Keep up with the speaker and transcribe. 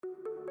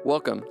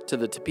Welcome to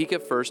the Topeka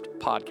First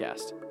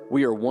podcast.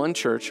 We are one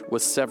church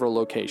with several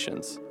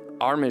locations.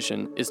 Our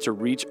mission is to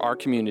reach our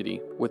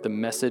community with the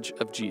message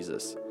of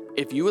Jesus.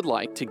 If you would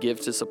like to give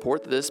to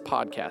support this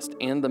podcast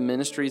and the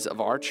ministries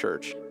of our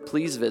church,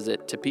 please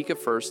visit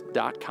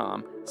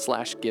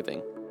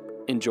topekafirst.com/giving.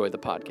 Enjoy the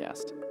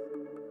podcast.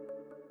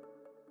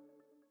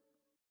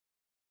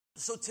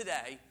 So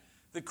today,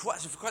 the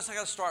question I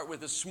got to start with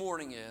this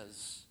morning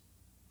is,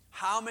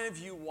 how many of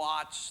you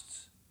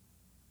watched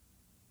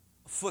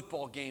a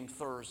football game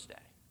Thursday?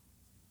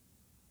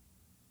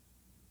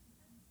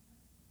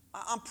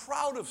 I'm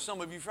proud of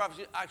some of you for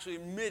actually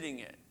admitting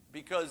it,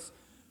 because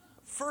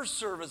first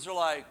service, they're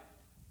like,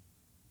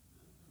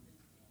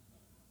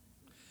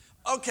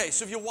 okay,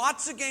 so if you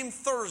watch the game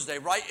Thursday,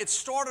 right, it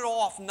started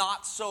off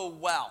not so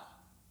well,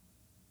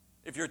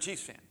 if you're a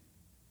Chiefs fan.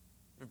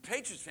 If you're a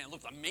Patriots fan, it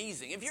looked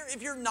amazing.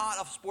 If you're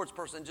not a sports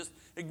person, just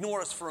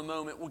ignore us for a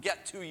moment. We'll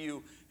get to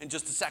you in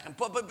just a second.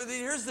 But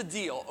here's the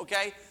deal,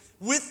 okay?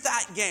 With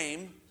that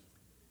game,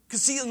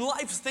 because see, in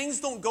life, things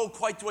don't go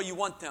quite the way you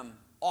want them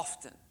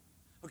often.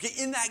 Okay,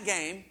 in that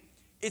game,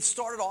 it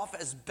started off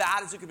as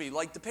bad as it could be.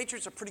 Like, the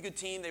Patriots are a pretty good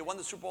team. They won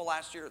the Super Bowl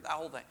last year, that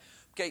whole thing.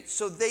 Okay,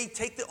 so they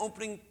take the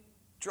opening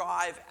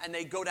drive, and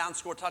they go down,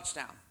 score a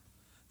touchdown.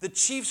 The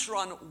Chiefs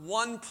run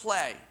one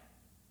play.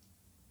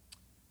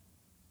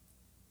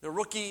 The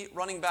rookie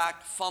running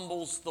back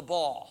fumbles the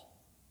ball.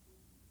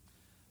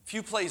 A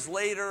few plays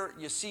later,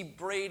 you see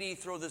Brady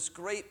throw this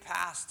great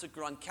pass to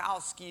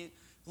Gronkowski.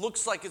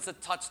 Looks like it's a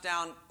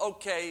touchdown.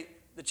 Okay,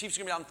 the Chiefs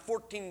are going to be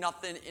down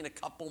 14-0 in a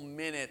couple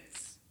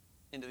minutes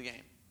into the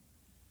game.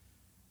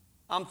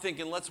 I'm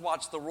thinking, let's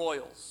watch the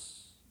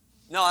Royals.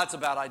 No, that's a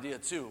bad idea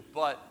too.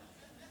 But,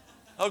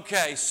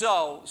 okay,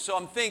 so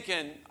I'm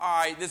thinking,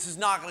 all right, this is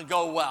not going to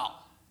go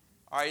well.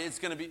 All right, it's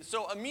going to be.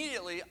 So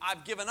immediately,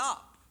 I've given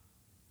up.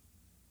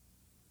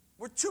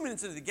 We're 2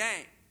 minutes into the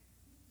game.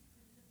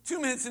 2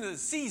 minutes into the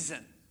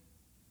season.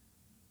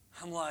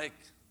 I'm like,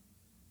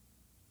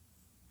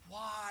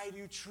 why do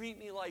you treat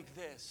me like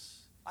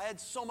this? I had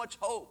so much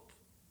hope.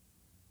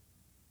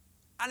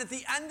 And at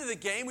the end of the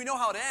game, we know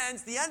how it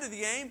ends. The end of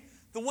the game,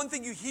 the one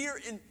thing you hear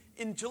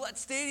in Gillette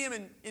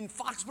Stadium in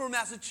Foxborough,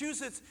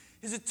 Massachusetts,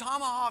 is a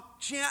tomahawk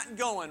chant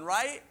going,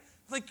 right?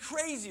 Like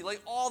crazy.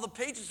 Like all the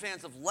Patriots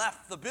fans have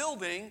left the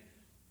building,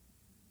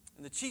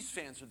 and the Chiefs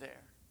fans are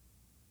there.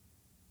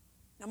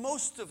 Now,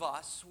 most of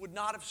us would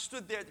not have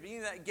stood there at the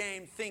beginning of that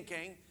game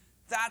thinking,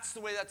 that's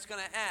the way that's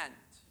going to end.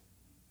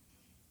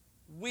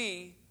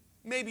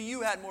 Maybe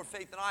you had more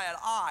faith than I had.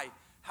 I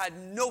had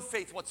no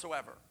faith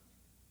whatsoever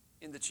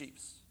in the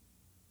Chiefs.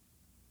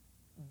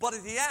 But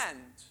at the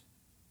end,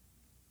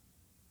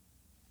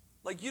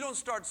 like, you don't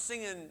start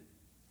singing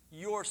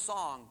your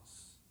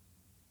songs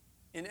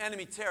in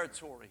enemy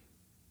territory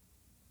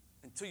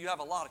until you have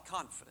a lot of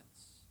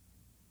confidence,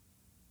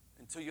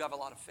 until you have a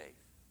lot of faith.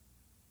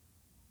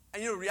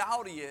 And the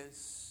reality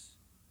is,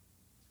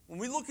 when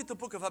we look at the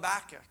book of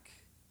Habakkuk,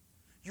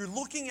 you're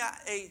looking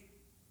at a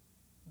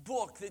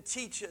book that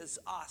teaches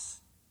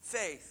us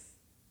faith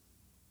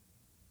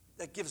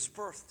that gives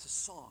birth to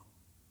song.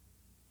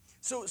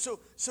 So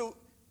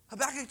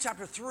Habakkuk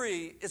chapter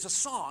 3 is a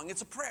song.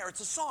 It's a prayer.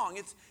 It's a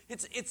song.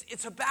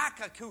 It's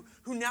Habakkuk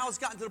who now has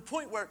gotten to the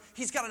point where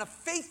he's got enough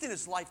faith in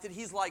his life that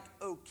he's like,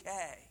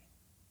 okay,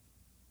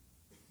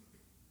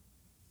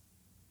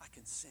 I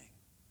can sing.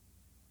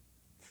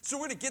 So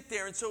we're going to get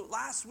there. And so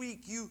last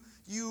week you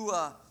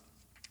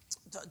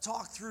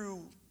talked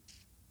through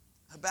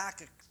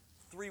Habakkuk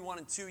 3, 1,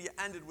 and 2. You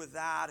ended with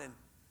that. And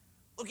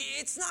look,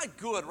 it's not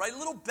good, right? A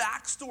little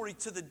backstory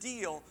to the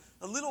deal.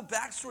 A little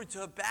backstory to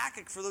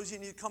Habakkuk for those of you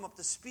who need to come up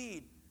to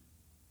speed.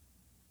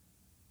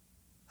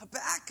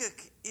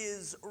 Habakkuk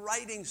is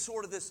writing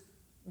sort of this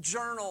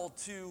journal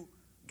to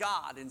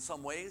God in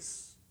some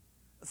ways.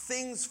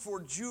 Things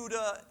for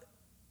Judah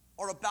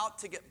are about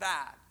to get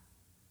bad.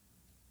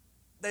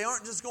 They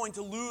aren't just going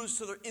to lose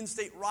to their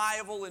in-state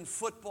rival in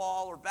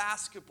football or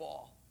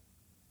basketball.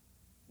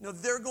 No,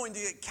 they're going to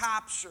get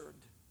captured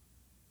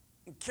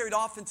and carried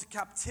off into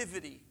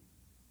captivity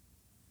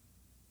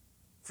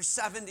for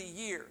 70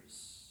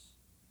 years.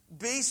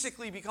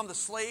 Basically become the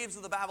slaves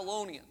of the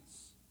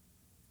Babylonians.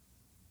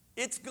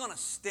 It's going to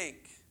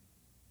stink.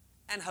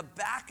 And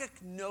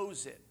Habakkuk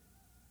knows it.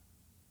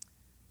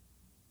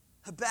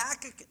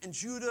 Habakkuk and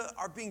Judah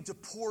are being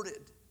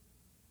deported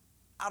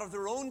out of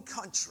their own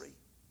country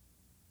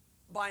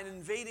by an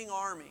invading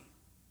army.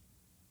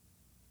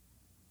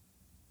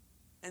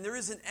 And there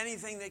isn't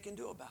anything they can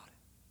do about it.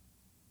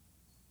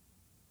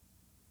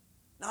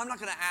 Now, I'm not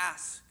going to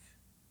ask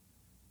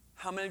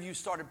how many of you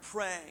started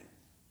praying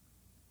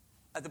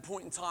at the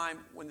point in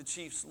time when the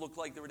Chiefs looked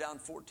like they were down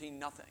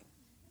 14-0.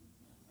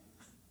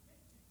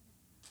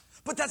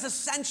 But that's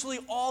essentially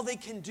all they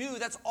can do.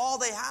 That's all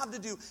they have to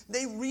do.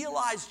 They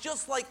realize,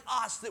 just like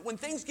us, that when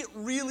things get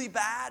really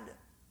bad,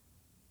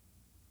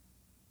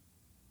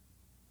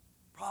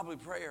 probably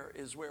prayer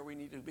is where we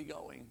need to be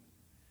going.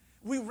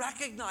 We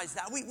recognize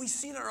that. We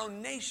see it in our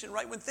own nation,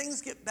 right? When things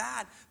get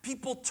bad,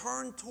 people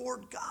turn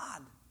toward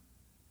God.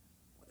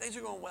 things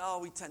are going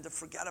well, we tend to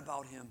forget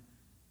about him.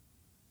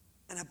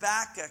 And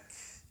Habakkuk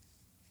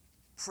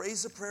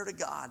prays a prayer to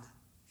God,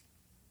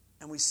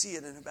 and we see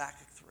it in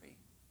Habakkuk 3.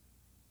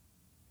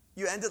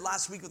 You ended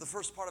last week with the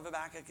first part of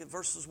Habakkuk at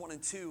verses 1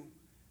 and 2,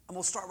 and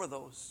we'll start with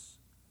those.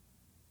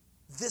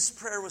 This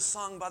prayer was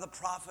sung by the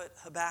prophet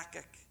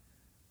Habakkuk.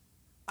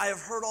 I have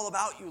heard all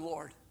about you,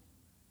 Lord.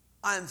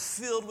 I am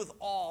filled with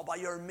awe by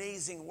your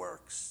amazing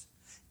works.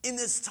 In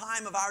this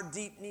time of our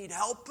deep need,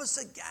 help us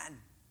again,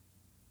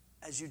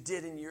 as you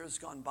did in years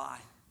gone by.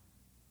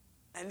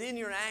 And in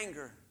your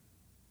anger,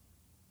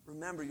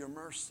 remember your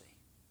mercy.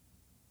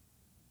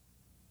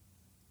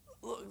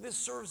 Look, this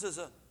serves as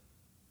a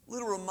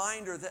little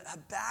reminder that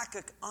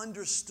Habakkuk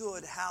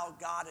understood how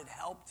God had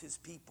helped his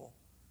people,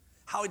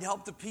 how he'd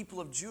helped the people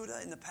of Judah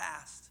in the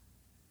past.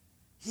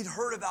 He'd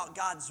heard about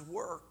God's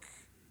work.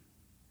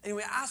 And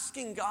we're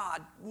asking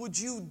God, would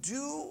you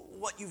do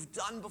what you've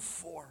done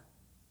before?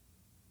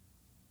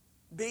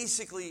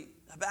 Basically,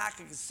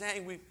 Habakkuk is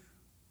saying,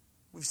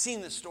 we've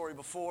seen this story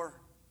before.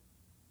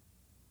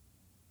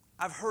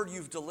 I've heard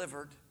you've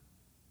delivered.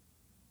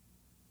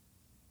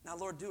 Now,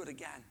 Lord, do it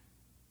again.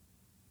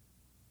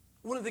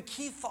 One of the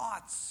key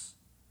thoughts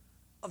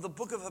of the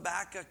book of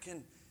Habakkuk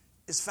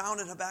is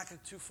found in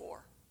Habakkuk 2:4.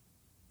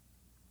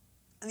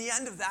 And the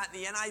end of that,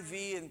 the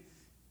NIV and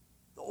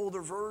the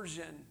older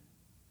version,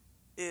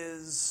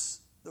 is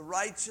the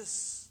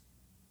righteous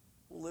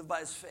will live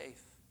by his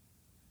faith.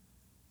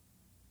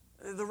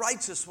 The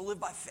righteous will live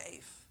by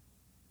faith.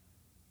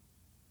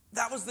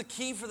 That was the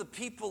key for the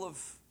people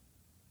of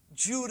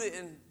Judah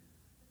in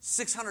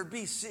 600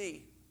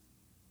 BC.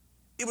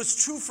 It was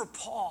true for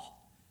Paul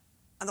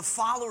and the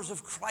followers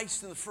of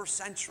Christ in the first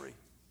century.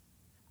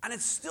 And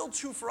it's still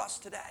true for us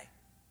today.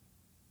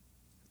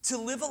 To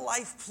live a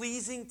life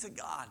pleasing to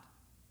God,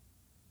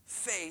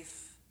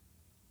 faith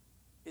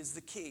is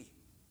the key.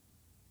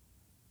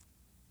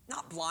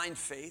 Not blind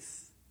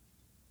faith,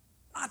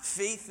 not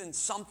faith in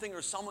something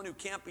or someone who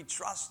can't be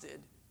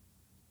trusted,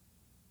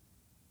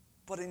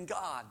 but in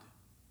God,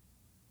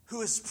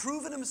 who has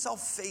proven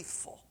himself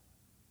faithful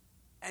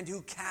and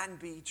who can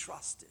be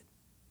trusted.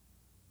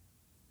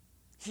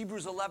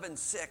 Hebrews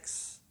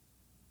 11:6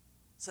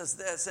 says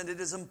this, and it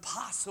is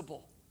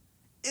impossible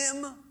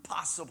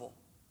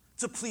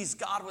to please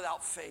God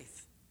without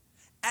faith.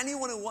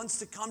 Anyone who wants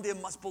to come to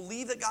him must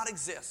believe that God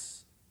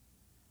exists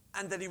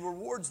and that he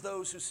rewards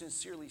those who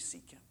sincerely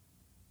seek him.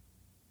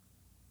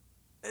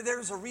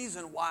 There's a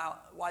reason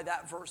why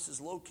that verse is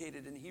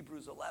located in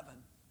Hebrews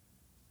 11,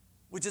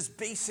 which is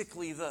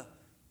basically the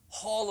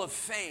hall of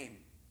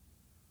fame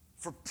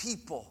for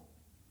people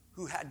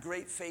who had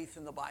great faith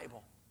in the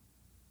Bible.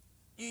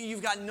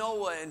 You've got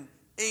Noah and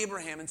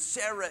Abraham and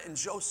Sarah and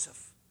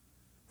Joseph.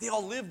 They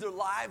all lived their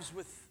lives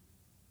with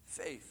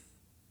faith.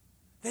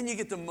 Then you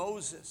get to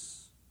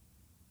Moses.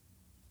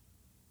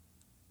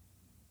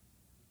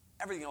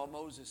 Everything about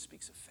Moses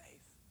speaks of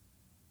faith.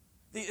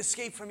 The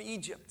escape from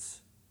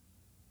Egypt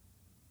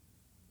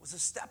was a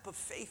step of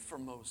faith for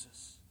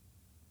Moses.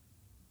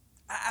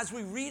 As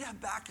we read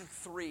Habakkuk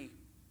 3,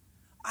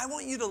 I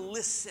want you to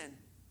listen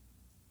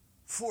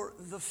for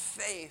the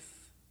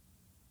faith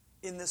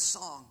in this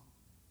song.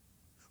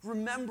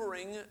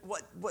 Remembering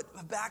what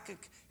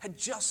Habakkuk had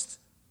just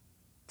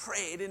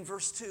prayed in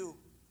verse 2.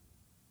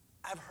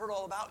 I've heard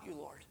all about you,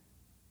 Lord.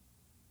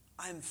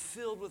 I am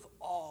filled with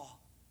awe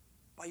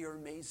by your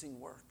amazing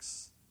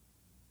works.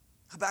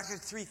 Habakkuk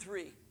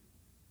 3:3.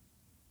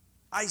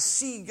 I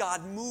see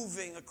God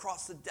moving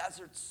across the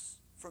deserts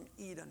from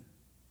Eden,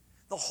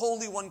 the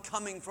Holy One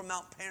coming from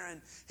Mount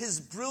Paran.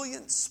 His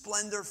brilliant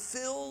splendor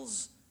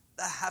fills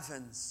the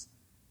heavens,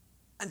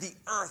 and the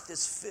earth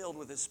is filled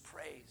with his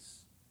praise.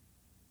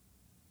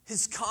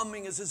 His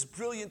coming is as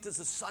brilliant as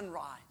the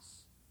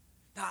sunrise.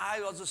 Now,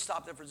 I'll just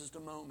stop there for just a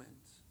moment.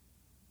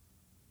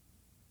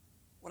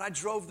 When I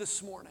drove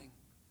this morning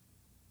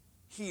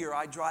here,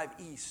 I drive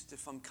east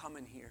if I'm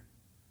coming here.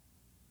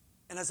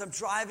 And as I'm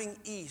driving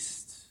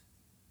east,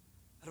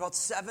 at about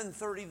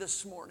 7:30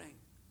 this morning,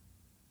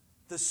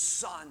 the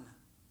sun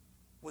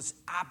was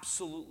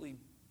absolutely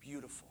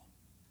beautiful.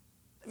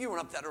 If you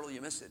weren't up that early,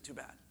 you missed it. Too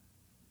bad.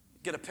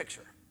 Get a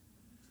picture.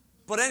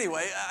 But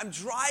anyway, I'm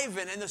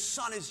driving, and the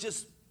sun is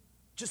just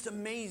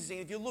amazing.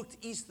 If you looked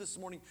east this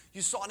morning,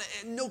 you saw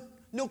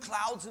no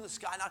clouds in the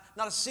sky,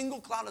 not a single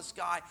cloud in the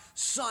sky.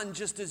 Sun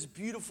just as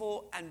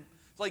beautiful and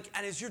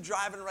as you're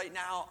driving right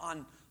now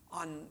on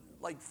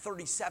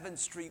 37th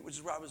Street, which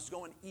is where I was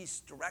going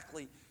east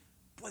directly,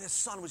 boy, the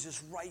sun was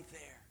just right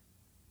there.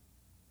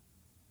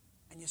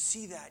 And you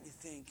see that and you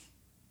think,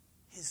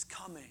 his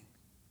coming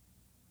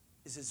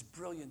is as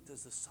brilliant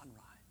as the sunrise.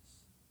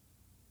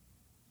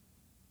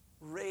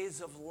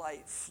 Rays of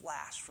light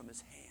flash from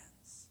his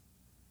hands,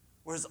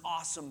 where his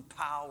awesome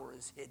power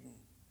is hidden.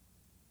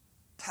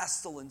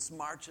 Pestilence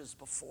marches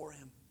before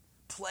him.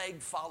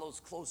 Plague follows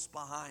close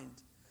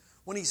behind.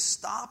 When he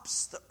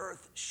stops, the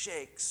earth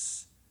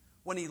shakes.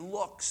 When he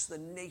looks, the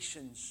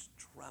nations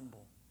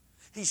tremble.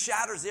 He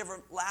shatters the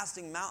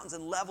everlasting mountains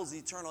and levels the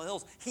eternal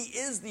hills. He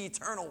is the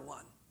eternal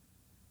one.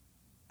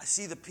 I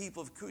see the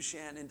people of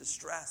Cushan in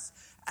distress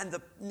and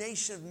the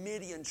nation of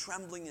Midian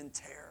trembling in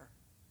terror.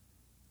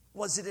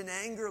 Was it in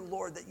anger,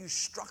 Lord, that you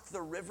struck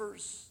the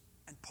rivers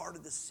and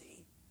parted the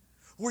sea?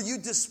 Were you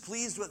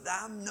displeased with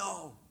them?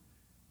 No.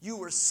 You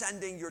were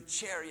sending your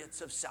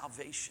chariots of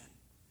salvation.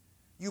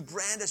 You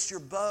brandished your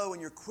bow and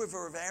your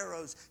quiver of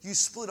arrows. You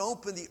split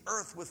open the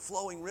earth with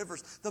flowing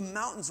rivers. The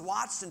mountains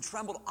watched and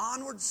trembled.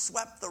 Onward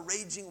swept the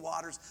raging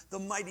waters. The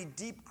mighty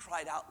deep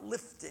cried out,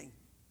 lifting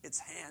its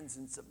hands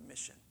in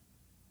submission.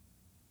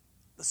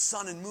 The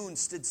sun and moon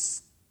stood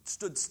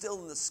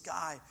still in the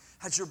sky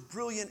as your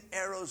brilliant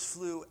arrows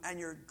flew and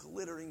your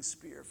glittering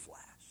spear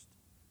flashed.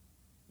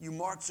 You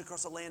marched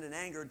across the land in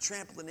anger and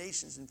trampled the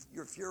nations in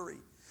your fury.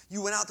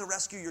 You went out to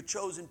rescue your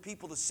chosen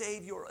people, to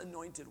save your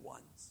anointed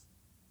ones.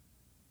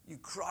 You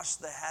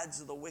crushed the heads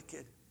of the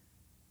wicked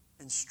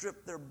and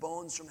stripped their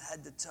bones from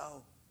head to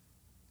toe.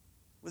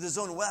 With his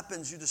own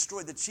weapons, you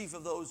destroyed the chief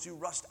of those who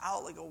rushed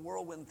out like a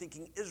whirlwind,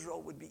 thinking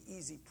Israel would be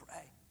easy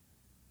prey.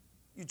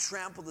 You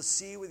trampled the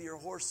sea with your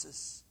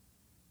horses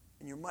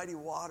and the mighty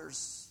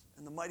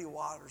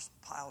waters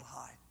piled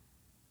high.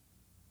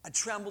 I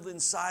trembled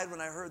inside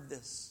when I heard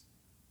this.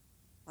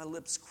 My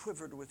lips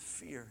quivered with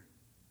fear.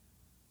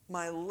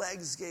 My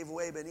legs gave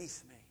way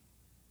beneath me,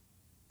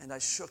 and I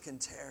shook in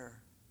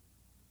terror.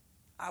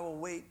 I will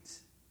wait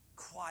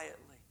quietly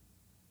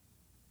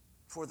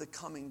for the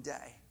coming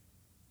day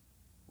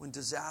when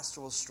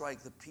disaster will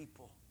strike the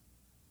people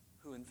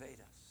who invade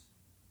us.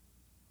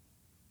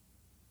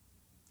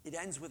 It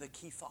ends with a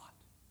key thought.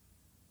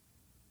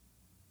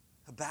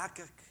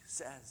 Habakkuk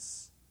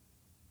says,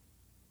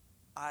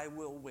 I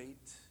will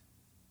wait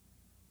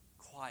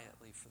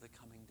quietly for the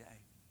coming day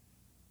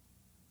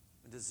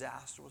when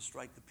disaster will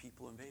strike the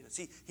people who invade us.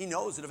 He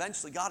knows that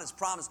eventually God has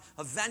promised,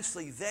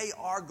 eventually they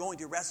are going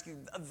to rescue,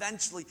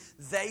 eventually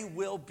they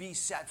will be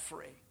set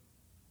free.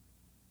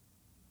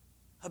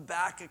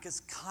 Habakkuk is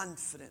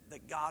confident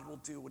that God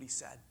will do what he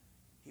said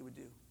he would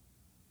do.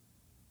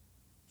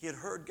 He had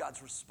heard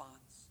God's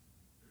response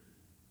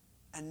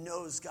and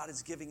knows God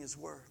is giving his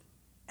word.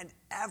 And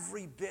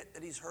every bit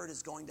that he's heard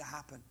is going to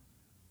happen.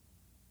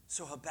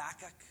 So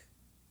Habakkuk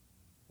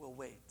will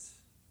wait.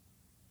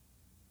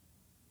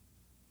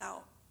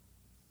 Now,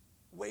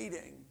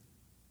 waiting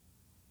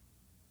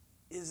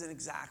isn't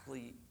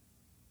exactly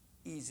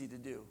easy to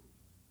do.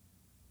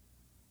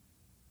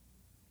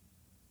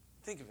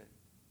 Think of it.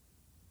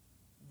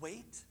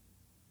 Wait?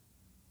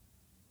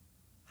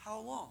 How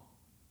long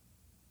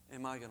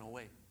am I going to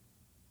wait?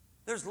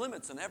 There's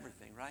limits on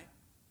everything, right?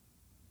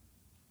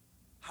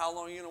 How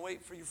long are you going to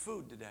wait for your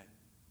food today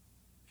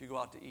if you go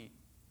out to eat?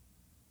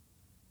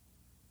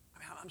 I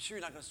mean, I'm sure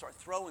you're not going to start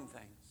throwing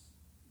things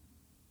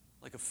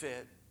like a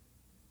fit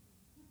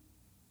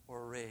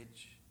or a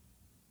rage.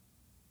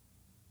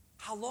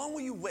 How long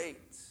will you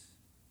wait?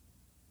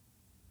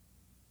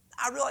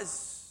 I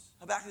realize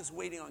Habakkuk is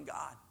waiting on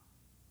God.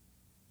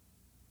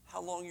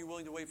 How long are you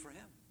willing to wait for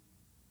him?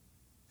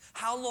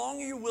 How long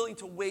are you willing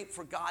to wait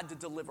for God to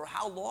deliver?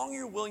 How long are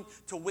you willing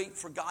to wait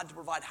for God to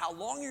provide? How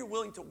long are you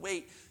willing to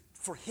wait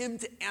for him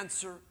to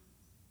answer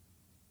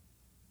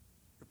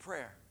your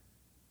prayer?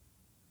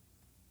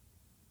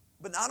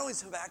 But not only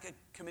is Habakkuk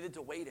committed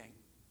to waiting,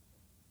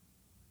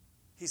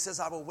 he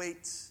says, I will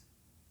wait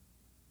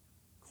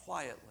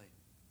quietly.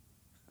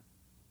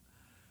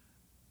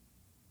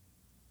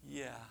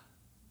 Yeah,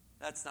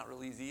 that's not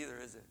real easy either,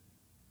 is it?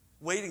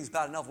 Waiting's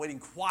bad enough. Waiting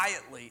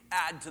quietly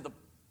add to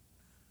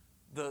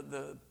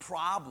the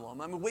problem.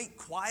 I mean, wait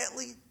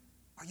quietly?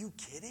 Are you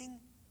kidding?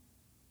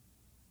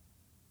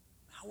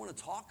 I want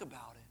to talk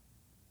about it.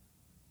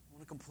 I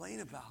want to complain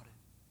about it.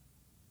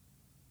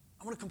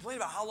 I want to complain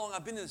about how long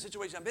I've been in the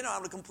situation I've been in. I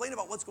want to complain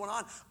about what's going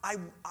on.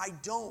 I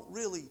don't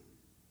really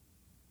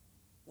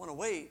want to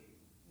wait,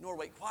 nor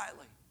wait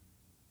quietly.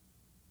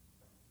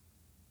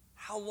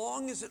 How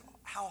long is it?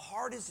 How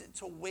hard is it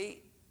to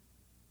wait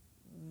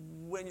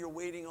when you're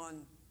waiting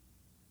on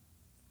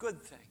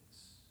good things?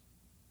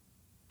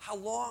 How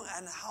long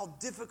and how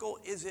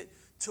difficult is it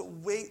to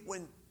wait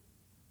when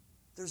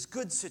there's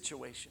good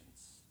situations?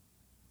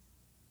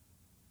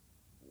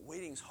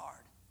 Waiting's hard.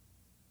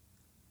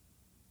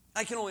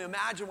 I can only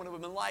imagine what it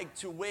would have been like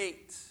to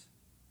wait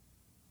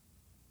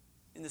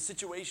in the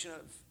situation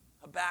of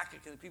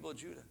Habakkuk and the people of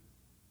Judah.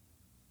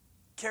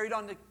 Carried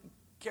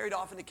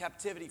off into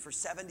captivity for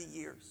 70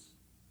 years.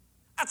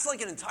 That's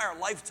like an entire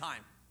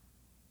lifetime.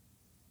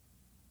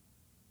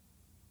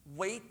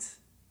 Wait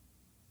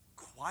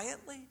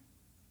quietly?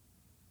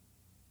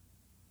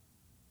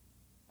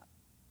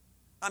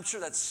 I'm sure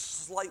that's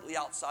slightly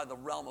outside the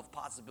realm of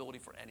possibility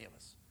for any of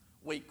us.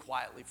 Wait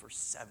quietly for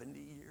 70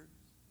 years.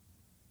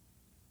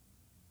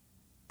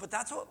 But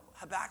that's what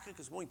Habakkuk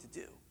is willing to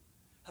do.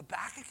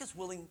 Habakkuk is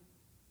willing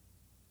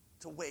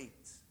to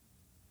wait.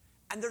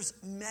 And there's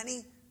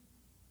many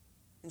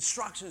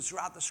instructions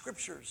throughout the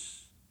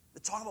scriptures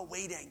that talk about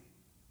waiting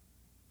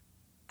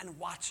and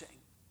watching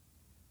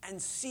and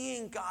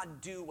seeing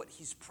God do what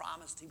he's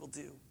promised he will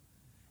do.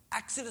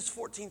 Exodus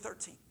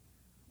 14:13.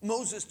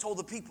 Moses told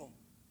the people,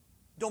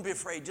 don't be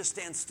afraid, just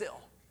stand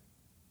still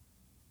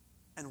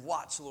and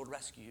watch the Lord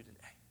rescue you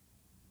today.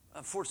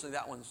 Unfortunately,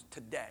 that one's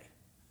today.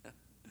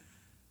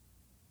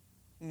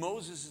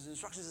 Moses'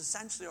 instructions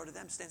essentially are to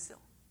them, stand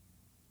still.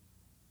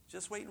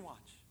 Just wait and watch.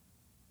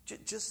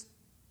 Just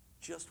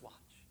watch.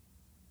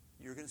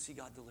 You're going to see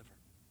God deliver.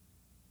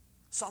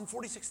 Psalm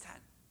 46:10.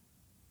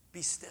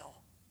 Be still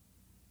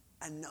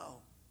and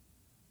know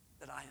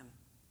that I am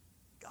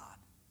God.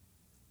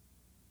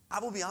 I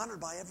will be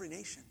honored by every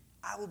nation.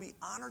 I will be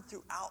honored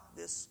throughout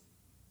this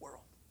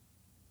world.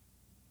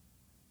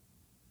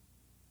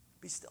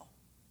 Be still.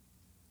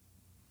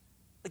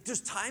 Like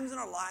there's times in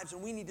our lives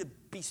when we need to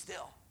be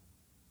still,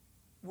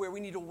 where we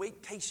need to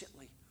wait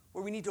patiently,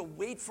 where we need to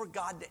wait for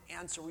God to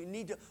answer. We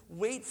need to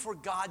wait for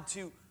God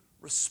to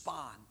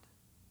respond.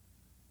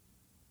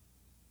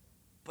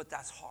 But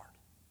that's hard.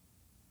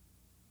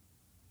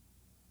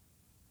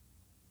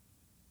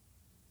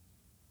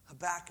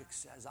 Habakkuk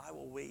says, I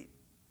will wait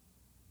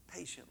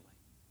patiently.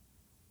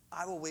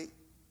 I will wait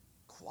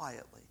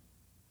quietly.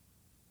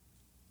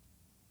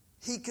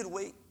 He could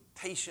wait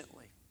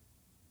patiently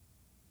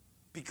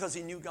because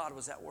he knew God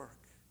was at work.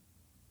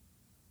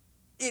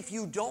 If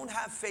you don't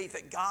have faith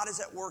that God is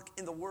at work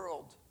in the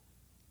world,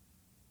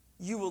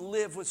 you will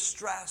live with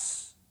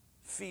stress,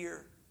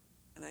 fear,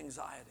 and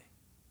anxiety.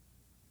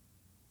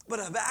 But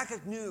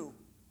Habakkuk knew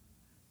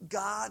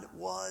God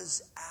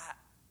was at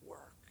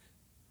work.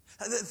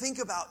 Think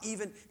about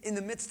even in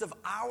the midst of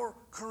our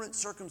current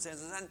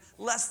circumstances and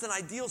less than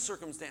ideal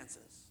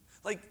circumstances.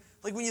 Like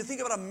when you think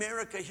about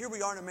America, here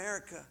we are in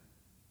America.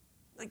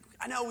 Like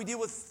I know we deal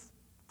with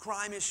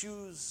crime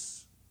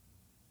issues,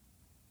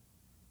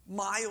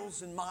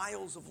 miles and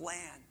miles of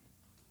land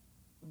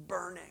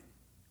burning,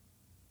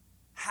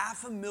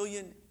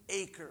 500,000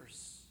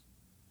 acres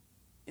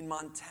in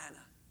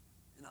Montana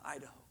and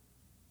Idaho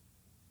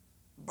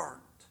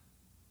burnt.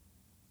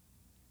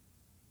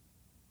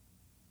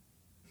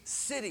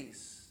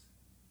 Cities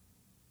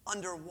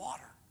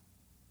underwater,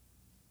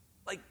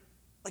 like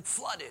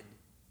flooded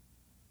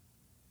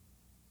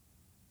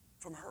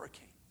from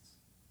hurricanes.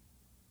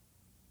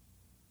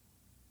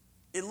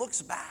 It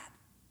looks bad.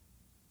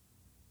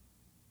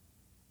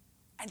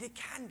 And it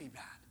can be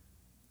bad.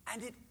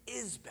 And it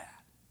is bad.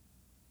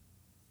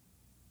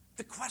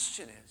 The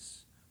question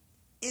is,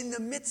 in the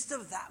midst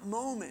of that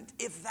moment,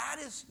 if that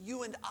is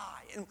you and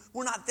I, and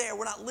we're not there,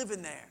 we're not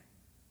living there,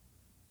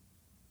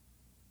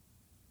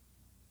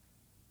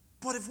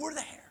 but if we're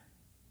there,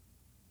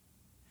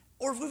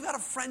 or if we've got a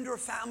friend or a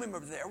family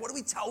member there, what do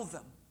we tell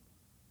them?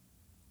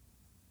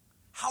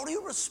 How do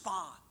you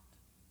respond?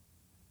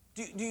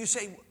 Do you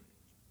say,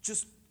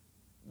 just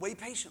wait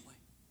patiently?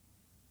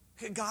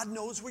 God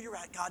knows where you're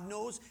at. God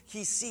knows.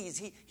 He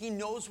sees. He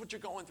knows what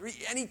you're going through.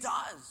 And he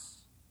does.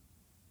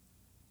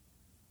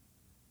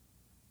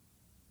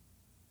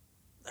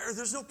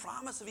 There's no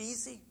promise of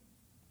easy.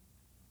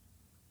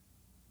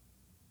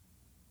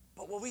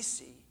 But what we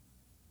see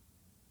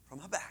from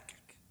Habakkuk,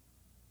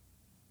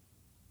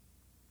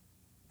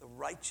 the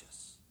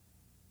righteous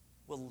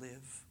will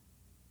live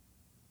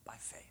by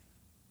faith.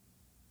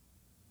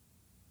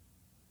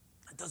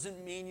 It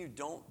doesn't mean you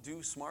don't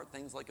do smart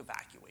things like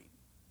evacuate.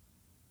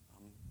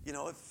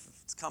 If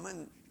it's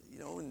coming,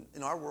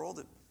 in our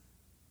world,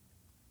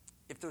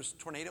 if there's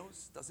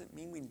tornadoes, doesn't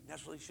mean we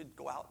necessarily should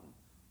go out and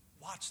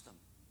watch them.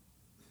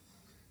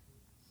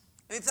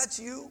 And if that's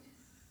you,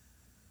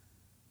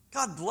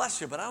 God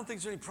bless you, but I don't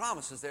think there's any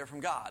promises there from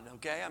God,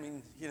 okay? I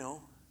mean,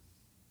 you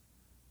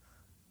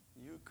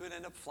could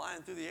end up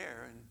flying through the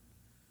air and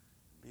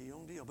be your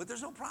own deal. But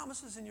there's no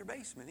promises in your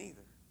basement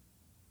either.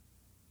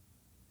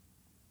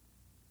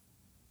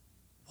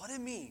 What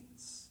it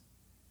means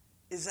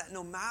is that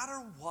no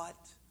matter what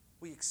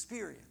we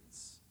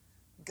experience,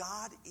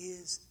 God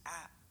is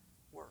at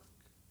work.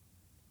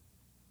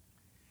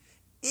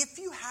 If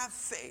you have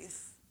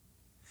faith,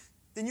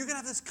 then you're going to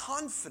have this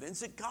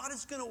confidence that God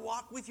is going to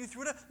walk with you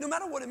through it. No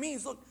matter what it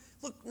means, look,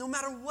 no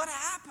matter what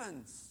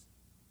happens,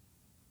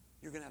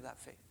 you're going to have that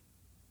faith.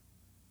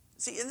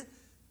 See, and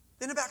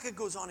then Habakkuk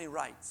goes on, he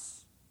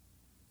writes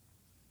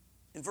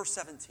in verse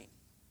 17,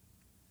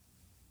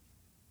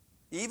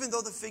 even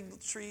though the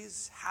fig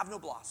trees have no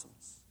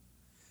blossoms,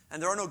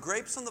 and there are no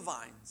grapes on the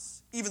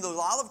vines, even though the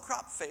olive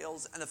crop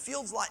fails, and the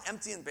fields lie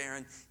empty and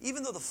barren,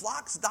 even though the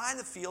flocks die in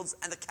the fields,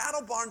 and the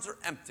cattle barns are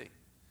empty.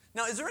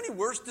 Now, is there any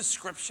worse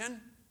description?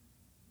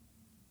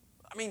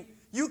 I mean,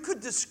 you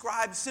could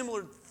describe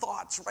similar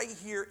thoughts right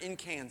here in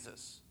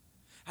Kansas,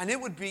 and it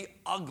would be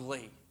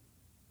ugly,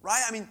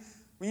 right? I mean,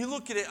 when you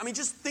look at it,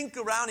 just think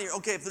around here.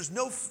 Okay, if there's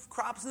no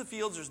crops in the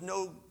fields, there's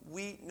no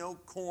wheat, no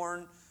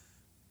corn,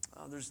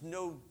 there's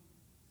no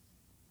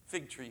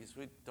fig trees.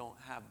 We don't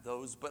have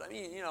those, but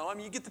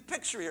you get the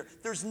picture here.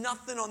 There's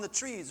nothing on the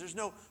trees. There's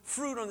no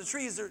fruit on the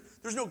trees.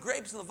 There's no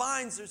grapes on the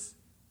vines. There's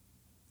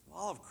an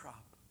olive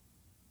crop.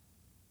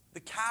 The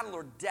cattle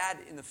are dead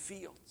in the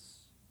fields.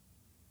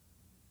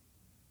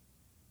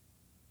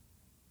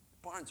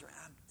 The barns are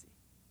empty.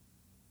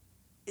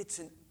 It's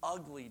an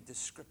ugly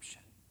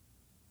description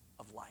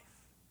of life.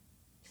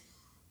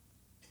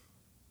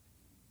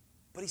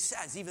 But he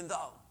says, even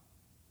though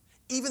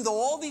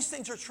all these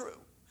things are true,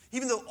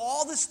 Even though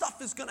all this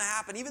stuff is going to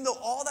happen, even though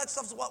all that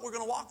stuff is what we're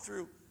going to walk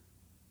through,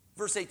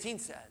 verse 18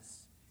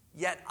 says,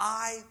 yet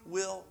I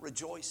will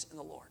rejoice in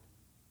the Lord.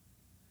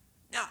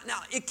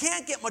 Now, it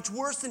can't get much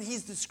worse than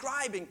he's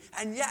describing,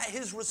 and yet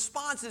his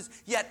response is,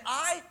 yet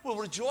I will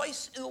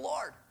rejoice in the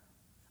Lord.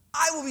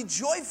 I will be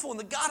joyful in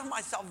the God of my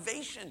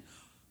salvation.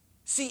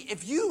 See,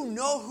 if you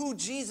know who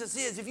Jesus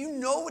is, if you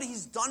know what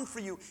he's done for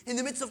you in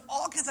the midst of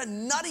all kinds of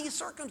nutty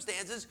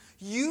circumstances,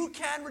 you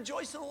can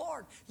rejoice in the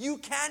Lord. You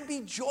can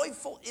be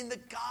joyful in the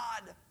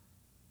God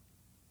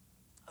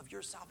of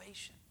your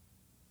salvation.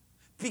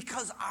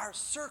 Because our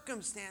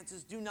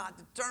circumstances do not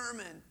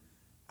determine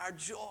our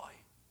joy.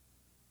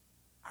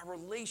 Our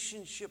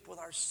relationship with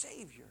our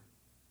Savior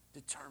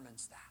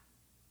determines that.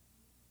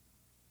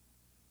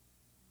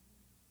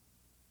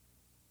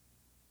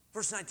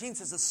 Verse 19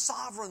 says, the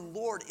sovereign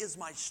Lord is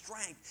my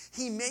strength.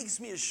 He makes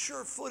me as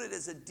sure-footed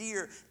as a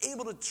deer,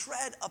 able to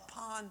tread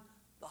upon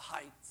the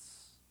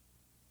heights.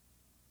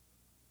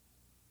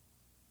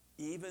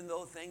 Even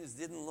though things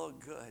didn't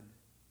look good,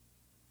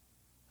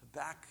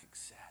 Habakkuk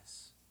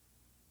says,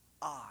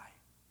 I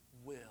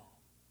will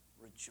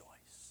rejoice.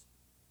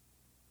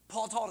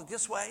 Paul taught it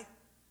this way,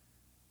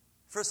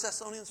 1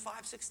 Thessalonians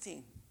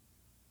 5:16.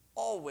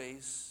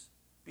 Always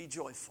be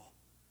joyful.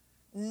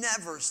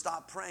 Never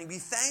stop praying. Be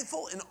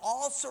thankful in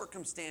all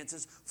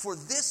circumstances, for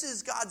this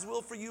is God's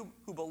will for you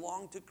who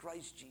belong to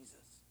Christ Jesus.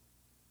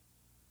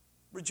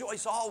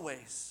 Rejoice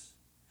always.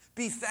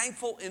 Be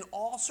thankful in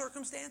all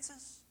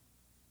circumstances?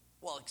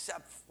 Well,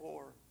 except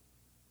for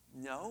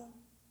no.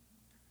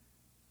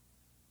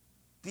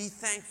 Be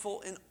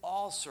thankful in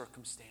all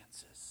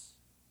circumstances.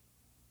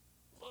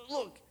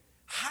 Look,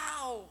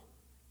 how,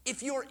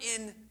 if you're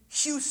in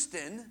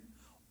Houston,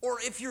 or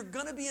if you're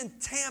going to be in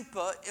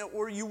Tampa,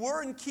 or you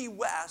were in Key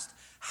West,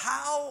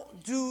 how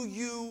do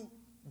you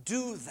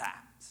do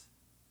that?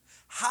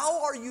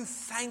 How are you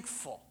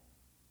thankful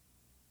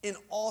in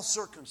all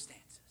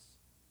circumstances?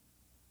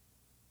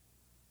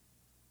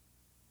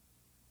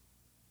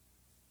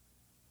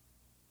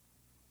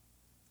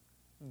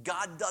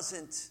 God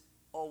doesn't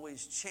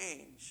always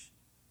change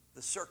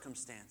the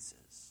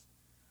circumstances,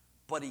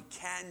 but he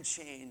can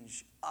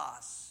change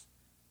us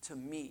to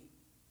meet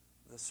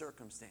the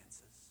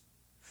circumstances.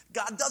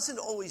 God doesn't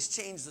always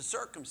change the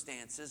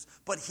circumstances,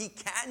 but he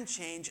can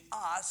change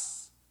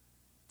us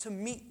to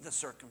meet the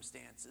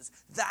circumstances.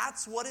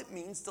 That's what it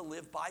means to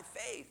live by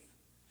faith.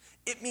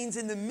 It means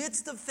in the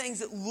midst of things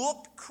that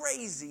look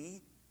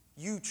crazy,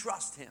 you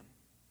trust him.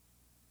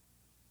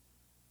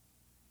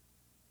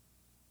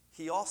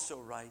 He also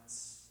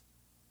writes,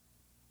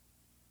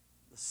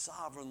 the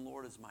sovereign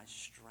Lord is my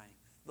strength.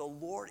 The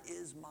Lord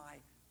is my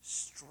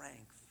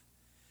strength.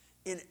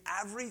 In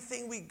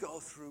everything we go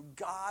through,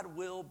 God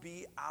will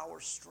be our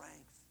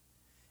strength.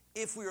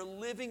 If we are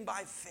living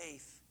by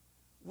faith,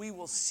 we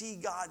will see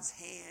God's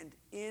hand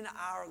in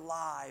our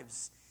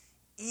lives,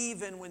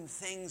 even when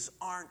things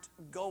aren't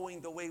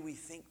going the way we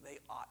think they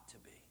ought to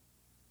be.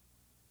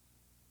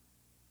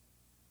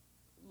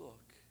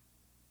 Look,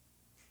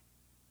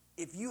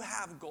 if you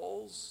have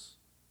goals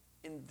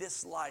in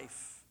this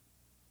life,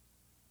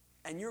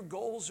 and your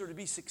goals are to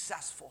be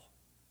successful,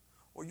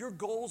 or your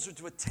goals are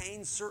to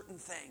attain certain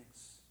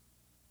things,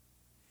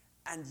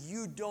 and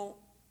you don't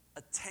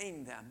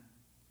attain them,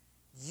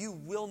 you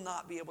will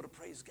not be able to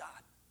praise God.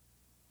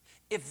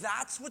 If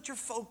that's what your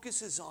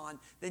focus is on,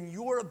 then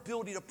your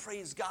ability to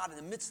praise God in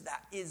the midst of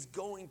that is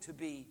going to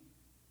be,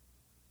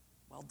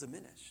 well,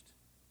 diminished.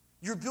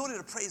 Your ability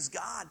to praise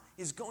God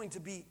is going to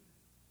be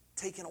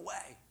taken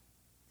away.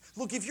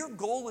 Look, if your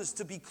goal is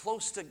to be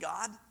close to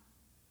God,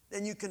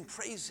 then you can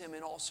praise him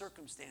in all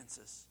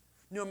circumstances,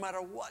 no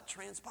matter what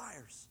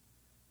transpires.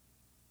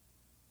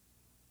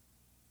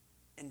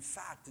 In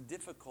fact, the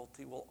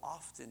difficulty will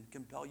often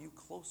compel you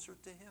closer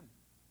to him.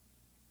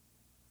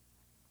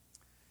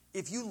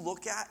 If you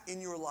look at in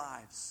your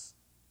lives,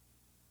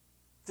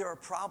 there are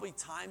probably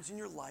times in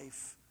your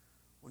life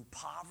when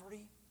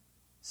poverty,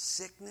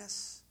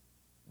 sickness,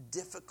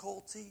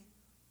 difficulty,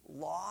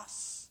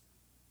 loss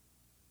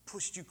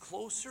pushed you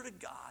closer to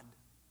God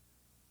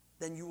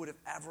than you would have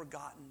ever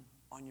gotten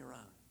on your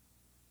own.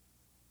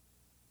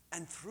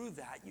 And through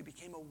that, you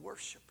became a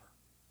worshiper.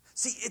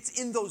 See, it's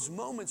in those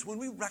moments when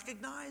we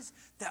recognize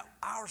that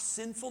our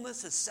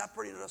sinfulness has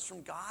separated us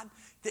from God,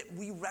 that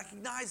we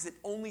recognize that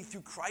only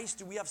through Christ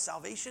do we have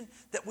salvation,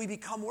 that we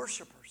become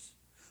worshipers.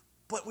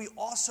 But we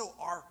also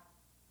are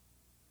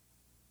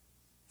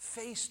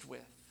faced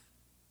with,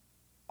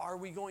 are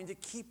we going to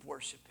keep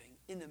worshiping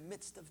in the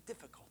midst of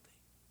difficulty?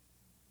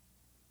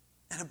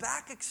 And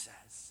Habakkuk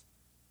says,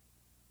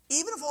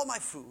 even if all my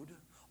food,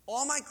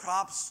 all my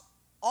crops,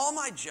 all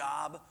my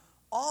job,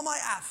 all my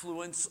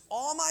affluence,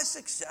 all my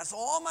success,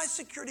 all my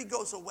security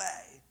goes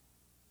away,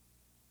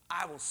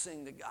 I will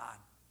sing to God.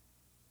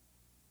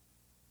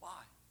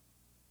 Why?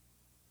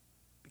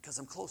 Because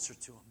I'm closer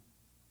to him.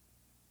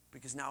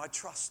 Because now I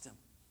trust him.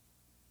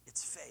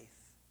 It's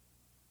faith.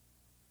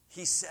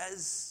 He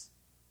says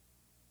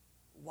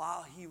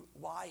why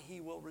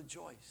he will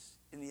rejoice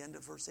in the end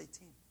of verse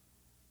 18.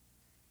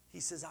 He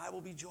says, I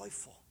will be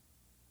joyful.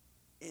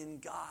 in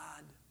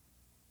God,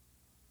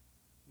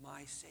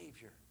 my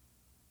Savior.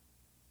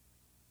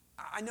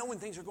 I know when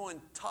things are going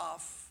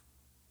tough,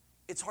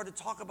 it's hard to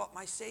talk about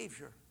my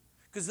Savior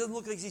because it doesn't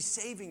look like he's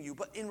saving you.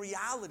 But in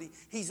reality,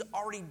 he's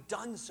already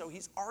done so.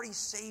 He's already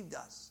saved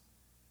us.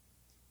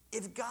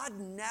 If God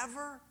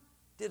never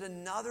did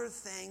another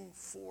thing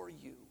for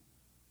you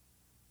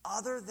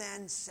other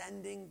than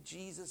sending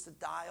Jesus to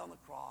die on the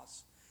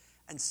cross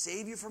and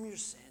save you from your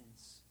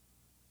sins,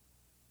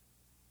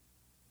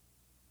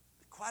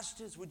 the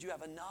question is, would you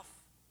have enough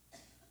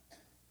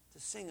to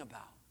sing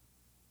about?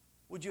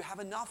 Would you have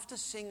enough to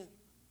sing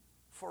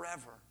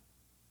forever?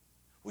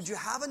 Would you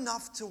have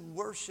enough to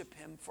worship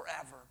him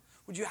forever?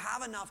 Would you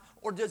have enough?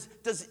 Or does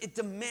it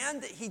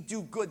demand that he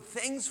do good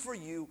things for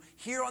you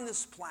here on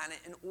this planet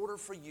in order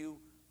for you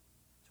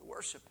to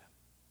worship him?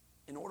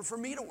 In order for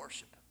me to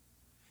worship him?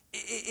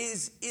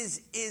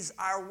 Is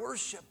our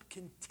worship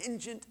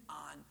contingent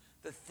on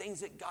the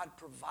things that God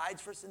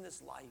provides for us in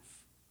this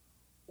life?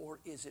 Or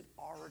is it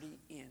already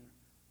in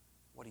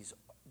what he's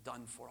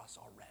done for us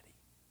already?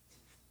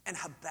 And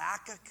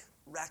Habakkuk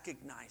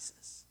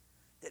recognizes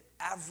that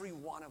every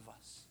one of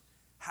us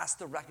has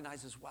to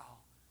recognize as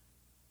well.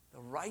 The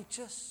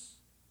righteous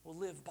will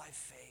live by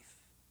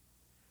faith.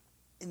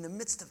 In the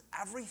midst of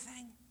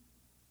everything,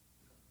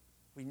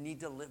 we need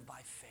to live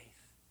by faith.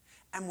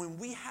 And when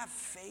we have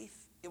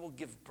faith, it will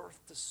give birth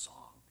to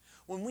song.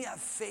 When we have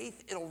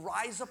faith, it'll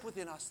rise up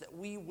within us that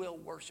we will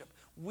worship.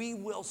 We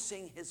will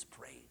sing his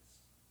praise.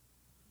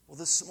 Well,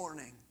 this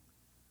morning,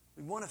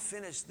 we want to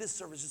finish this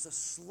service just a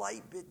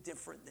slight bit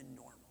different than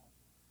normal.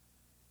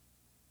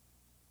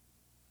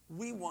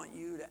 We want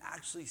you to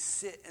actually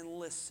sit and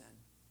listen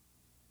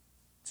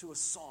to a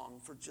song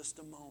for just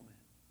a moment.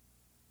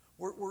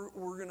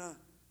 We're going to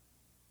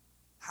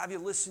have you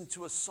listen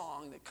to a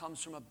song that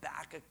comes from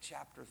Habakkuk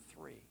chapter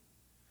 3.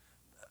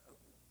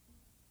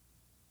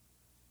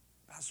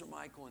 Pastor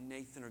Michael and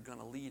Nathan are going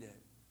to lead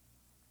it.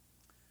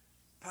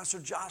 Pastor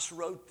Josh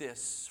wrote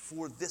this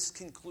for this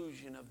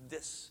conclusion of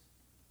this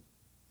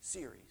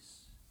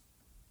series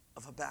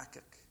of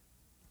Habakkuk.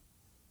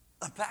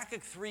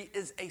 Habakkuk 3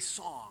 is a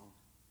song,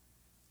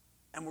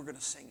 and we're going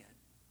to sing it.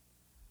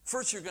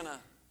 First, you're going to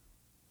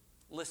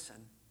listen.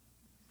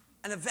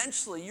 And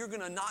eventually, you're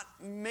going to not,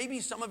 maybe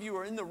some of you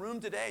are in the room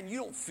today and you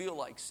don't feel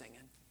like singing.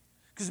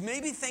 Because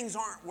maybe things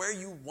aren't where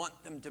you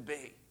want them to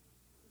be.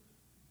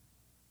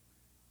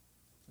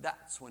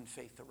 That's when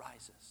faith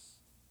arises.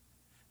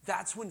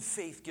 That's when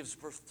faith gives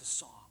birth to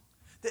song.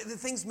 The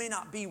things may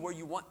not be where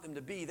you want them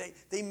to be.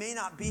 They may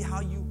not be how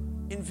you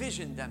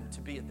envisioned them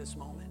to be at this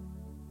moment.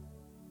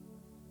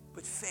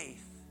 But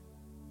faith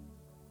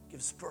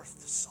gives birth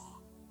to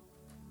song.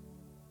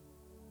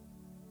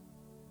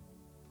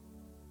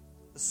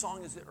 The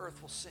song is the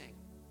earth will sing.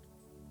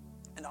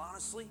 And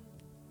honestly,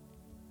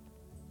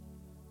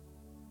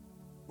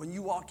 when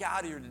you walk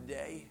out here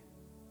today,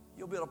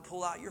 you'll be able to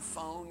pull out your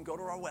phone, go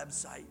to our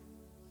website,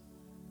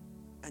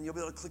 and you'll be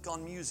able to click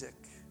on music.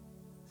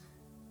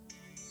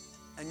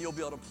 And you'll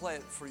be able to play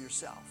it for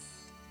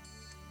yourself.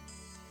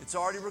 It's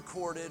already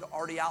recorded,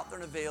 already out there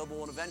and available,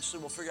 and eventually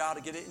we'll figure out how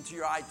to get it into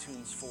your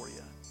iTunes for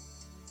you.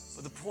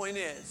 But the point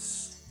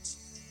is,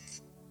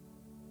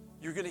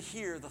 you're going to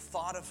hear the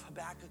thought of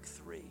Habakkuk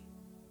 3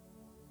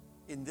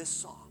 in this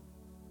song.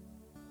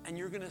 And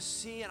you're going to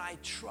see, and I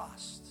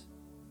trust,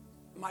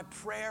 my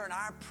prayer and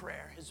our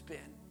prayer has been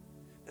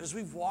that as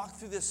we've walked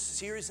through this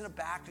series in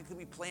Habakkuk that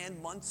we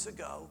planned months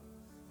ago,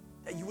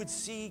 that you would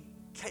see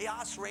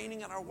chaos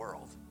reigning in our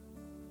world,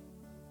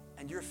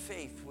 and your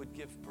faith would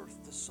give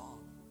birth to song.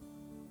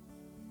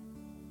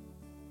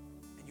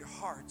 And your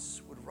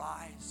hearts would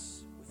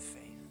rise with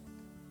faith,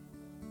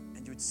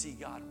 and you would see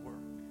God work.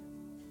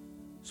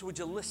 So would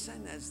you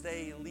listen as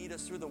they lead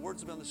us through? The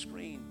words will be on the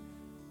screen.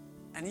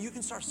 And you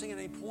can start singing at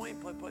any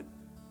point, but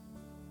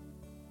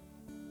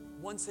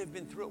once they've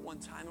been through it one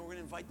time, and we're going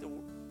to invite the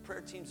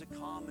prayer teams to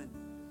come and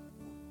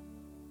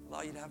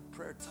allow you to have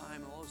prayer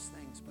time and all those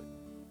things. But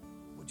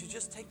would you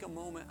just take a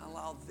moment and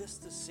allow this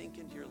to sink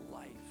into your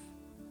life?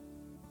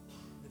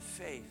 That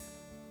faith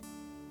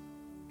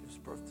gives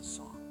birth to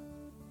song.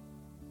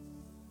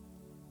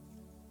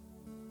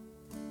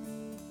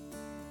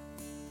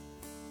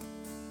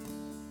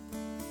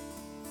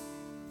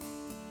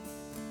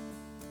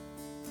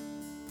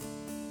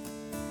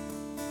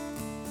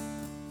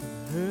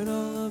 Heard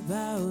all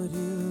about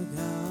you,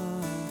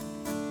 God.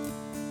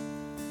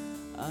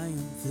 I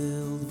am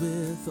filled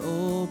with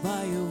all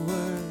by your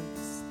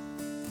words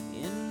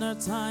in our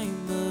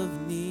time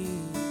of need.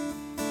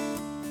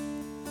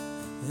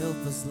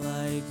 Help us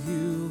like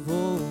you've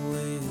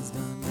always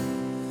done.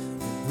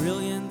 Your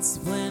brilliant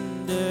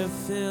splendor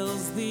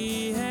fills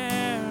the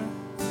air,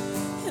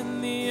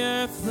 and the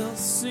earth will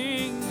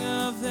sing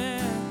of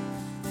it.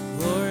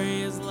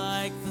 Glory is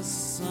like the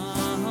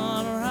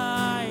sunrise,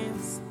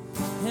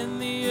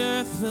 and the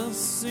earth will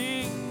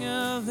sing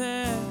of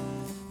it.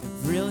 The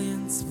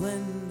brilliant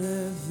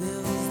splendor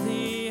fills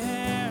the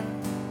air,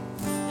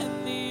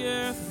 and the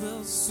earth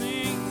will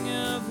sing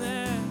of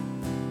it.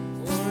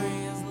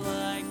 Glory is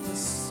like the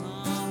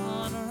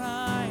sunrise,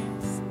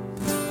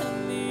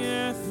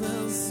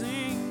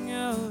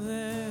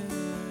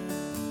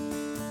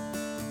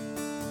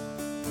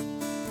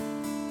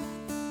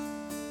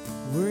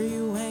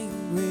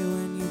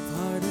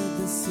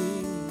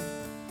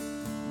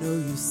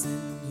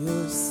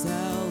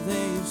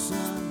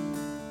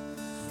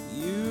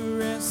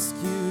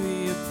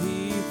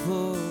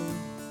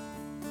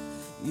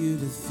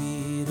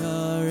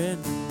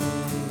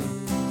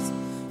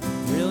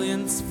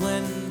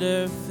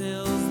 splendor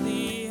fills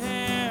the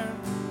air,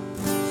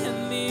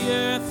 and the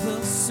earth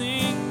will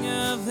sing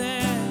of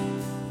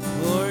it.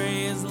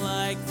 Glory is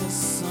like the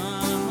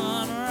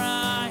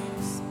sunrise,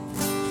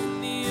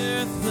 and the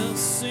earth will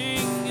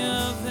sing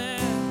of it.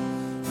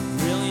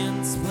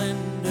 Brilliant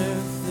splendor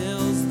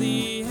fills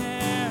the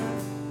air,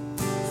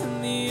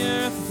 and the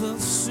earth will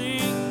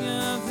sing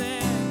of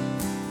it.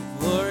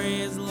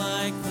 Glory is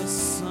like the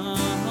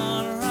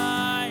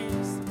sunrise,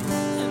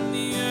 and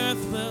the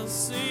earth will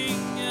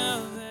sing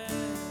of it.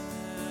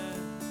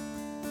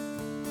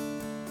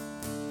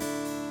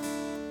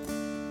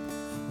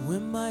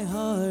 When my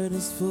heart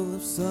is full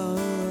of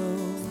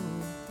sorrow,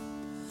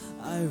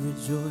 I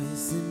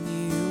rejoice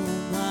in you,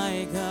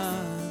 my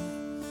God.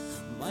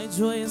 My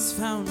joy is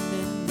found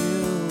in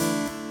you.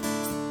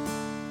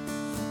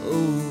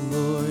 Oh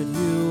Lord,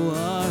 you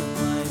are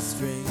my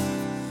strength.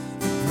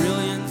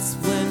 Brilliant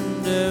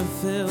splendor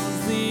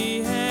fills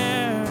the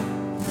air,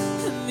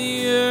 and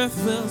the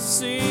earth will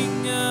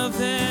sing of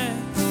it.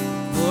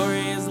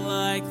 Glory is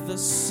like the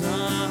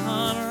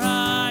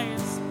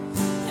sunrise,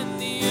 and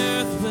the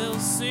earth will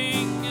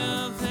sing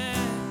of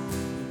it.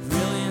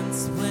 Brilliant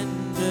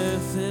splendor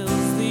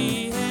fills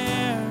the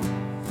air,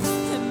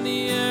 and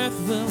the earth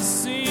will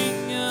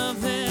sing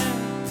of it.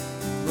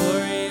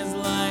 Glory is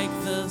like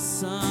the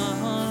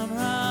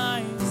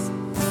sunrise,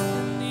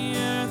 and the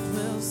earth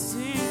will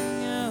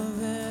sing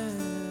of it.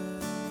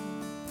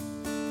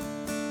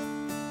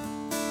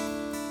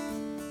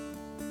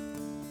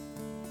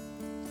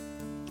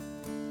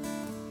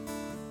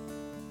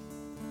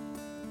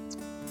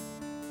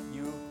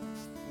 You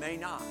may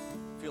not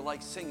feel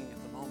like singing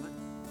at the moment.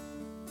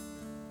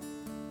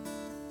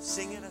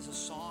 Sing it as a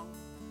song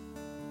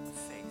of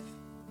faith.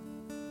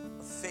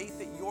 A faith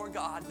that your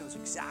God knows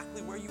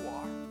exactly where you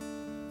are.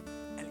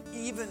 And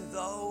even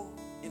though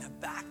in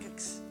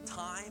Habakkuk's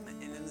time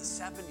and in the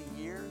 70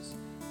 years,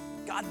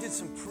 God did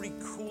some pretty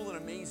cool and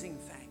amazing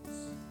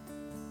things,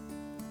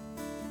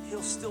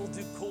 He'll still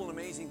do cool and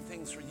amazing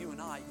things for you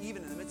and I,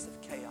 even in the midst of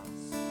chaos,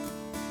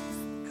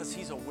 because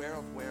He's aware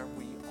of where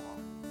we are.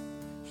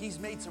 He's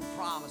made some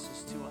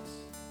promises to us.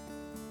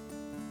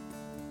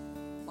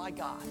 My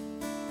God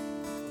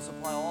will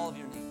supply all of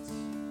your needs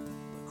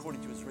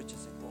according to His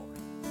riches and glory.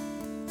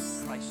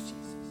 Christ Jesus.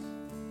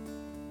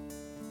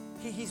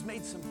 He's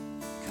made some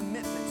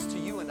commitments to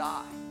you and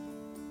I.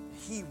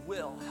 He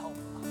will help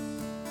us.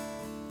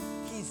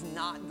 He's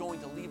not going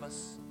to leave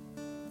us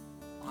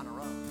on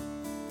our own.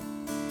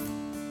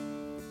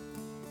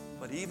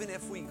 But even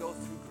if we go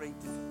through great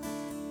difficulty,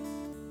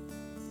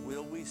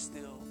 will we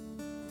still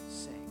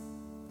sing?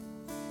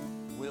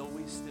 Will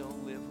we still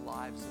live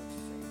lives of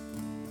faith?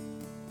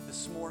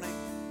 This morning,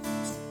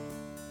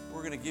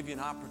 we're going to give you an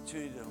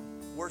opportunity to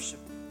worship,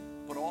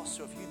 but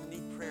also if you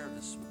need prayer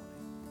this morning,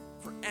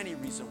 for any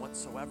reason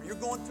whatsoever, you're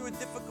going through a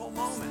difficult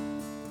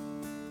moment.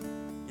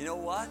 You know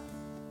what?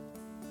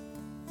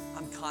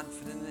 I'm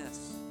confident in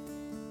this.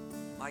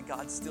 My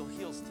God still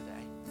heals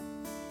today.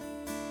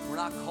 We're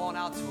not calling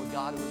out to a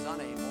God who is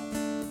unable.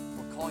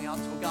 We're calling out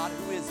to a God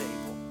who is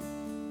able.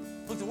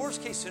 Look, the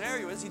worst case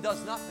scenario is He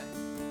does nothing.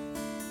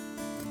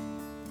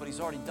 But He's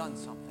already done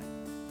something.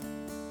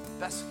 The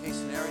best case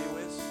scenario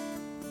is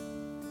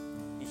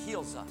He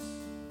heals us.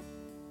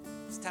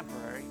 It's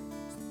temporary.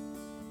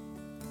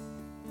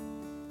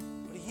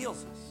 But He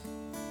heals us.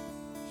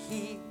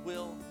 He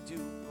will do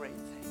great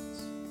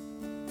things.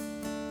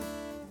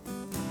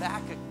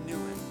 Habakkuk knew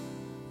it,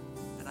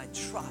 and I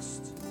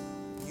trust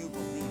you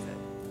believe it.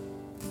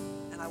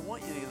 And I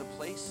want you to get to the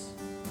place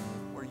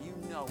where you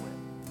know it.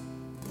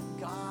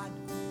 God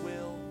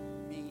will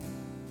meet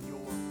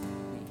your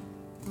need.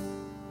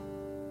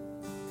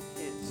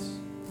 His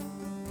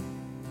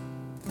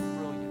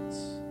brilliance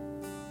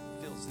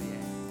fills the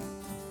air.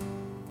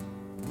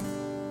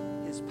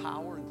 His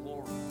power and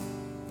glory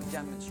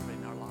demonstrate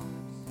in our lives.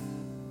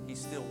 He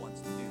still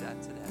wants to do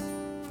that today.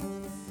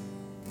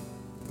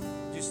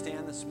 Would you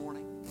stand this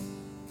morning?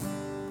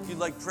 If you'd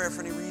like prayer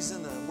for any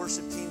reason, the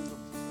worship team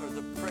or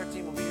the prayer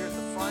team will be here at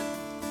the front.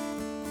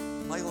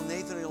 Michael and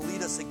Nathan will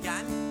lead us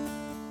again,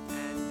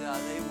 and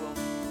they will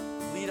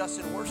lead us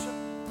in worship,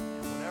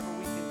 and whatever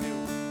we can do,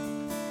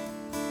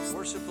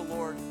 worship the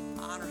Lord,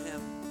 honor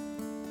Him.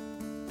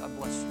 God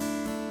bless you.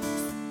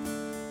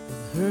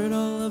 I've heard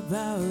all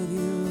about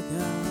you,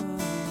 God.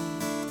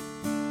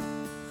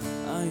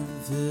 I am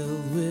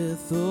filled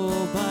with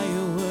all by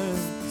your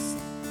works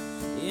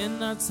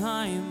in our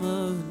time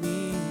of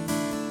need.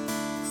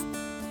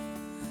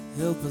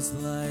 Help us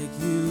like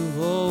you've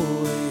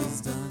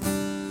always done.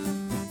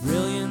 The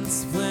brilliant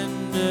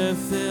splendor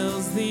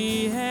fills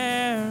the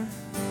air,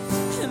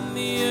 and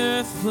the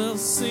earth will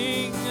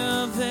sing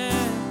of it.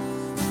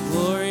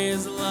 Glory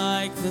is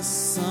like the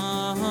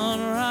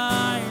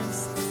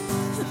sunrise,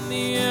 and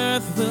the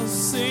earth will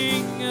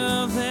sing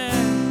of it.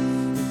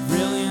 The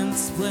brilliant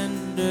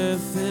splendor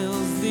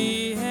fills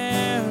the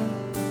air,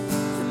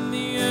 and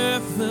the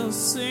earth will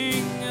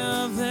sing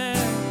of it.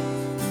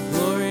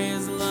 Glory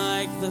is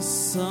like the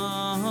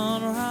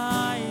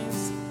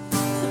sunrise,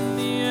 and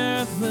the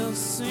earth will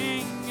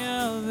sing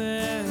of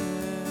it.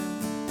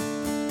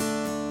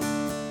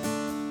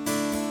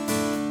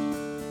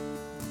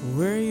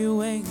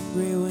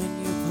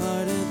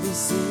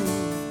 see.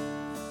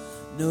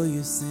 No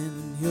use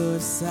in your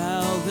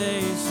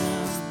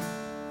salvation.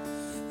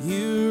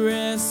 You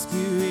rescue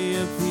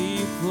your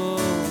people.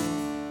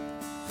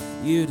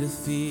 You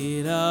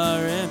defeat our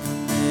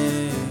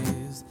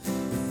enemies.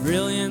 Your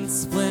brilliant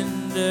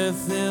splendor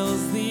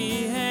fills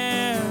the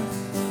air,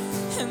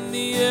 and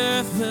the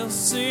earth will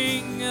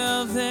sing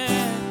of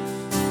it.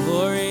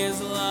 Glory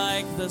is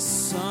like the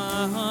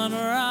sunrise,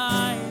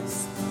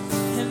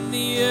 and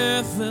the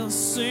earth will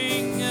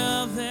sing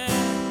of it.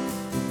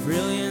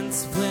 Brilliant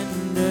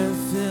splendor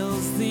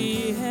fills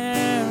the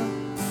air,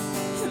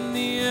 and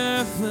the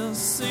earth will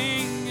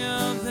sing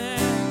of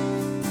it.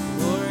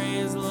 Glory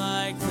is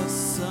like the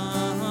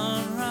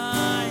sunrise,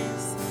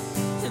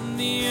 and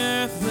the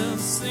earth will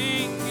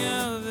sing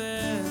of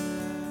it.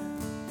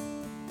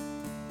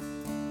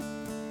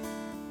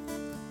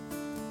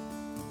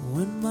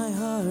 When my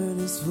heart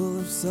is full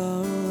of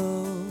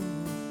sorrow,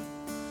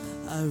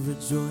 I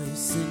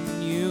rejoice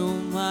in you,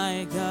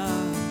 my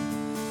God.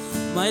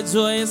 My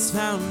joy is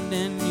found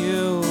in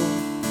you.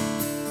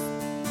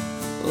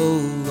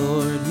 Oh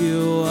Lord,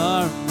 you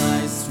are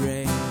my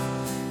strength.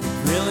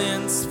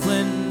 Brilliant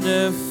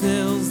splendor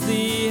fills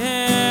the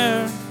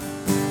air,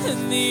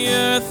 and the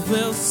earth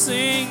will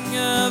sing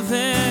of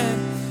it.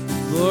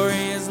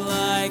 Glory is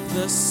like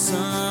the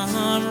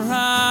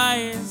sunrise,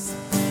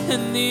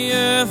 and the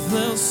earth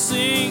will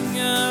sing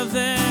of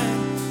it.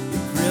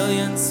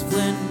 Brilliant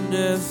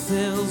splendor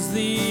fills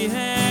the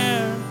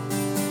air,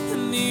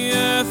 and the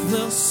earth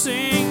will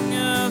sing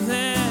of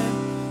it.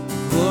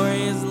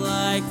 Glory is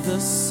like the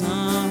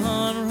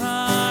sunrise,